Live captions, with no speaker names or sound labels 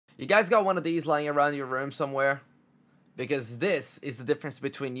You guys got one of these lying around your room somewhere? Because this is the difference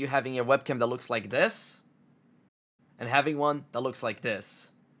between you having a webcam that looks like this and having one that looks like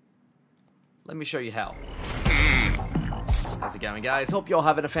this. Let me show you how. How's it going, guys? Hope you're all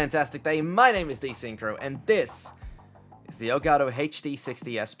having a fantastic day. My name is DeSynkro, and this is the Elgato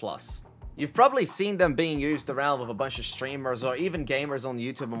HD60S Plus. You've probably seen them being used around with a bunch of streamers or even gamers on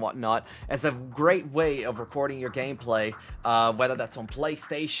YouTube and whatnot as a great way of recording your gameplay, whether that's on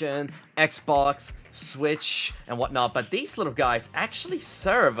PlayStation, Xbox, Switch, and whatnot. But these little guys actually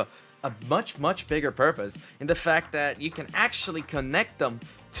serve a much bigger purpose in the fact that you can actually connect them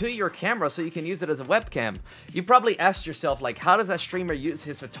to your camera so you can use it as a webcam. You probably asked yourself, like, how does that streamer use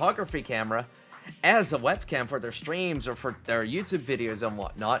his photography camera as a webcam for their streams or for their YouTube videos and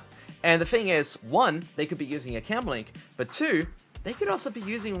whatnot? And the thing is, one, they could be using a cam link, but two, they could also be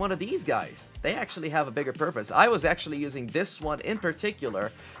using one of these guys. They actually have a bigger purpose. I was actually using this one in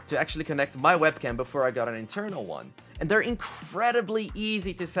particular to actually connect my webcam before I got an internal one. And they're incredibly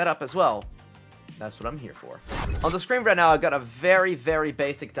easy to set up as well. That's what I'm here for. On the screen right now, I've got a very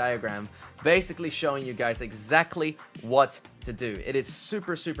basic diagram, basically showing you guys exactly what to do. It is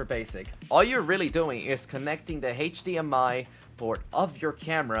super basic. All you're really doing is connecting the HDMI port of your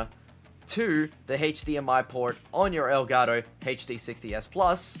camera to the HDMI port on your Elgato HD60S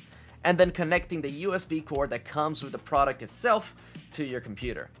Plus, and then connecting the USB cord that comes with the product itself to your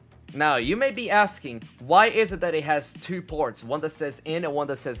computer. Now, you may be asking, why is it that it has two ports, one that says in and one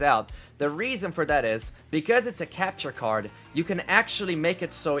that says out? The reason for that is, because it's a capture card, you can actually make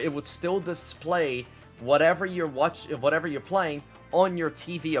it so it would still display whatever you're playing on your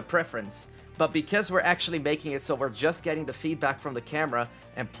TV of preference. But because we're actually making it so we're just getting the feedback from the camera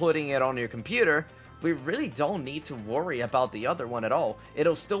and putting it on your computer, we really don't need to worry about the other one at all.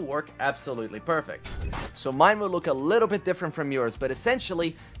 It'll still work absolutely perfect. So mine will look a little bit different from yours, but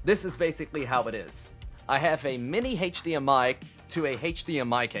essentially, this is basically how it is. I have a mini HDMI to a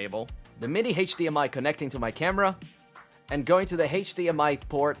HDMI cable, the mini HDMI connecting to my camera, and going to the HDMI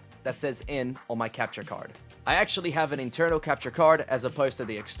port that says in on my capture card. I actually have an internal capture card as opposed to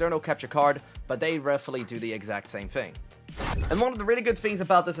the external capture card, but they roughly do the exact same thing. And one of the really good things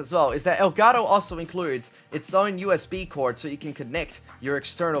about this as well is that Elgato also includes its own USB cord so you can connect your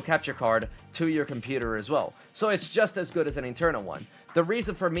external capture card to your computer as well. So it's just as good as an internal one. The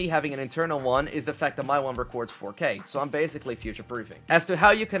reason for me having an internal one is the fact that my one records 4K, so I'm basically future-proofing. As to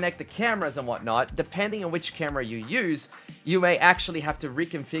how you connect the cameras and whatnot, depending on which camera you use, you may actually have to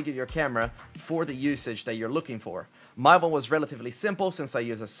reconfigure your camera for the usage that you're looking for. My one was relatively simple since I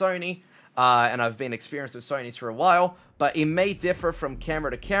use a Sony, and I've been experienced with Sonys for a while, but it may differ from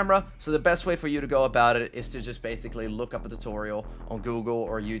camera to camera, so the best way for you to go about it is to just basically look up a tutorial on Google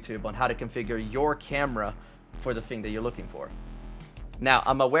or YouTube on how to configure your camera for the thing that you're looking for. Now,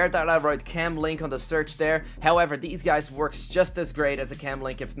 I'm aware that I wrote Cam Link on the search there, however, these guys works just as great as a Cam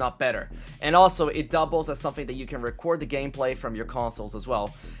Link, if not better. And also, it doubles as something that you can record the gameplay from your consoles as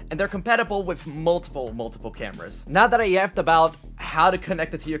well. And they're compatible with multiple cameras. Now that I yapped about how to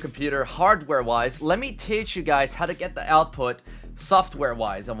connect it to your computer hardware-wise, let me teach you guys how to get the output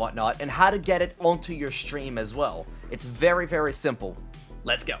software-wise and whatnot, and how to get it onto your stream as well. It's very simple.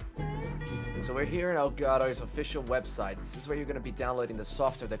 Let's go. So we're here in Elgato's official website. This is where you're going to be downloading the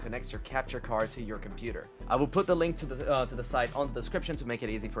software that connects your capture card to your computer. I will put the link to the site on the description to make it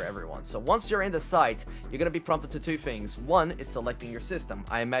easy for everyone. So once you're in the site, you're going to be prompted to two things. One is selecting your system.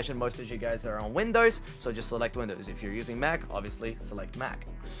 I imagine most of you guys are on Windows, so just select Windows. If you're using Mac, obviously select Mac.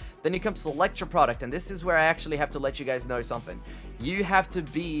 Then you come select your product, and this is where I actually have to let you guys know something. You have to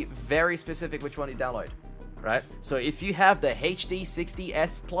be very specific which one you download, right? So if you have the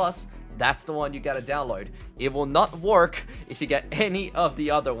HD60S Plus, that's the one you gotta download. It will not work if you get any of the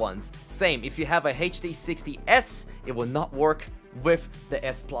other ones. Same, if you have a HD60S, it will not work with the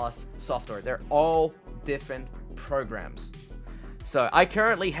S Plus software. They're all different programs. So I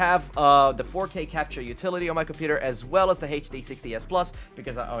currently have the 4K capture utility on my computer as well as the HD60S Plus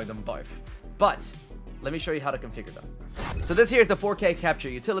because I own them both. But let me show you how to configure them. So this here is the 4K capture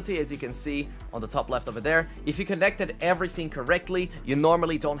utility, as you can see on the top left over there. If you connected everything correctly, you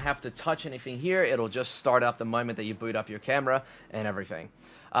normally don't have to touch anything here. It'll just start up the moment that you boot up your camera and everything.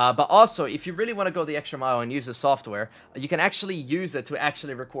 But also, if you really want to go the extra mile and use the software, you can actually use it to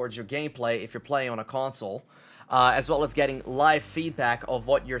actually record your gameplay if you're playing on a console, as well as getting live feedback of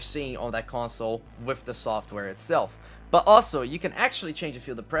what you're seeing on that console with the software itself. But also, you can actually change a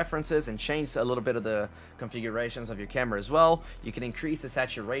few of the preferences and change a little bit of the configurations of your camera as well. You can increase the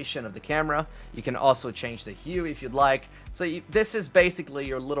saturation of the camera. You can also change the hue if you'd like. So this is basically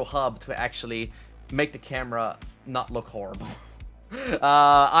your little hub to actually make the camera not look horrible.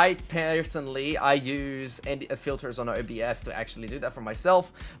 I personally, I use filters on OBS to actually do that for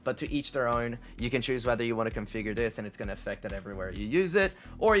myself, but to each their own. You can choose whether you want to configure this and it's going to affect it everywhere you use it,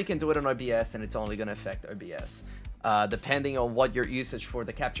 or you can do it on OBS and it's only going to affect OBS. Depending on what your usage for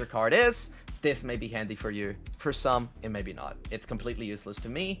the capture card is, this may be handy for you. For some, it may be not. It's completely useless to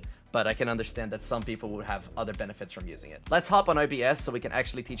me, but I can understand that some people would have other benefits from using it. Let's hop on OBS so we can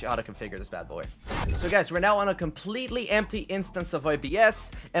actually teach you how to configure this bad boy. So guys, we're now on a completely empty instance of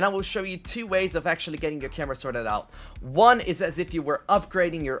OBS, and I will show you two ways of actually getting your camera sorted out. One is as if you were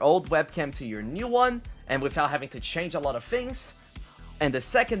upgrading your old webcam to your new one, and without having to change a lot of things. And the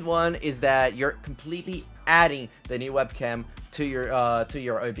second one is that you're completely adding the new webcam to your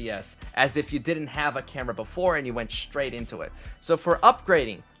OBS, as if you didn't have a camera before and you went straight into it. So for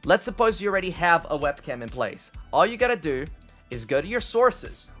upgrading, let's suppose you already have a webcam in place. All you gotta do is go to your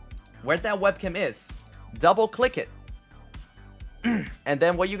sources, where that webcam is, double click it, and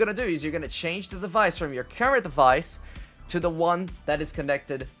then what you're gonna do is you're gonna change the device from your current device to the one that is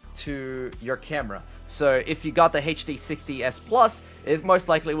connected to your camera. So if you got the HD60S Plus, it most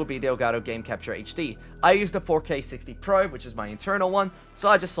likely will be the Elgato Game Capture HD. I use the 4K 60 Pro, which is my internal one, so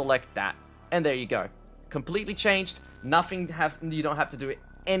I just select that, and there you go. Completely changed. You don't have to do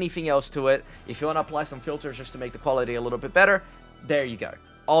anything else to it. If you want to apply some filters just to make the quality a little bit better, there you go.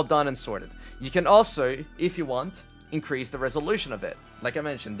 All done and sorted. You can also, if you want, increase the resolution of it. Like I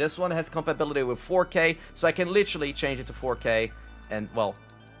mentioned, this one has compatibility with 4K, so I can literally change it to 4K, and well,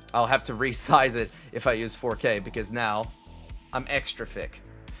 I'll have to resize it if I use 4K, because now I'm extra thick.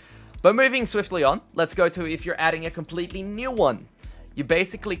 But moving swiftly on, let's go to if you're adding a completely new one. You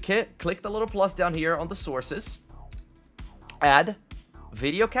basically click the little plus down here on the sources, add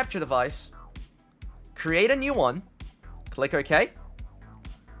video capture device, create a new one, click OK,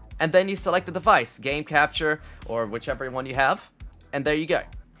 and then you select the device, game capture, or whichever one you have, and there you go.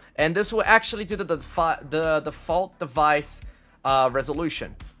 And this will actually do the default device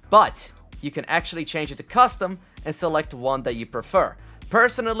resolution. But you can actually change it to custom and select one that you prefer.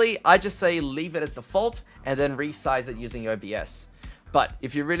 Personally, I just say leave it as default and then resize it using OBS. But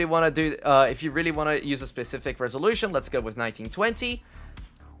if you really want to use a specific resolution, let's go with 1920,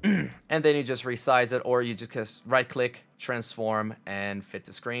 and then you just resize it, or you just right-click, transform, and fit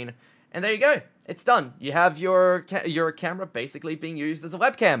to screen, and there you go. It's done. You have your camera basically being used as a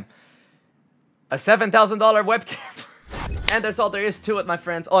webcam, a $7,000 webcam. And that's all there is to it, my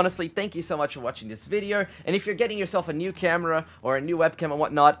friends. Honestly, thank you so much for watching this video. And if you're getting yourself a new camera or a new webcam and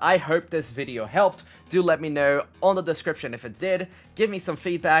whatnot, I hope this video helped. Do let me know on the description if it did. Give me some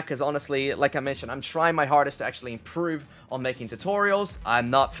feedback, because honestly, like I mentioned, I'm trying my hardest to actually improve on making tutorials. I'm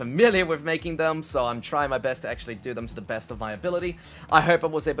not familiar with making them, so I'm trying my best to actually do them to the best of my ability. I hope I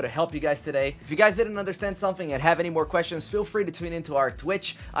was able to help you guys today. If you guys didn't understand something and have any more questions, feel free to tune into our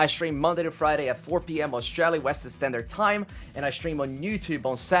Twitch. I stream Monday to Friday at 4 p.m. Australia Western Standard Time, and I stream on YouTube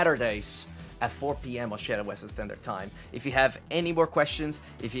on Saturdays at 4 p.m. Australia Western Standard Time. If you have any more questions,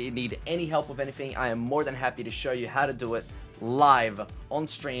 if you need any help with anything, I am more than happy to show you how to do it live on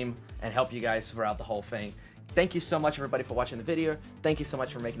stream and help you guys throughout the whole thing. Thank you so much, everybody, for watching the video. Thank you so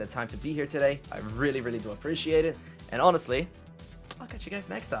much for making the time to be here today. I really, really do appreciate it. And honestly, I'll catch you guys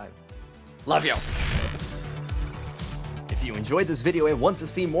next time. Love you. If you enjoyed this video and want to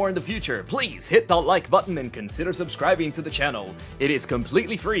see more in the future, please hit the like button and consider subscribing to the channel. It is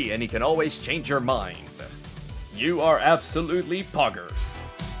completely free and you can always change your mind. You are absolutely poggers.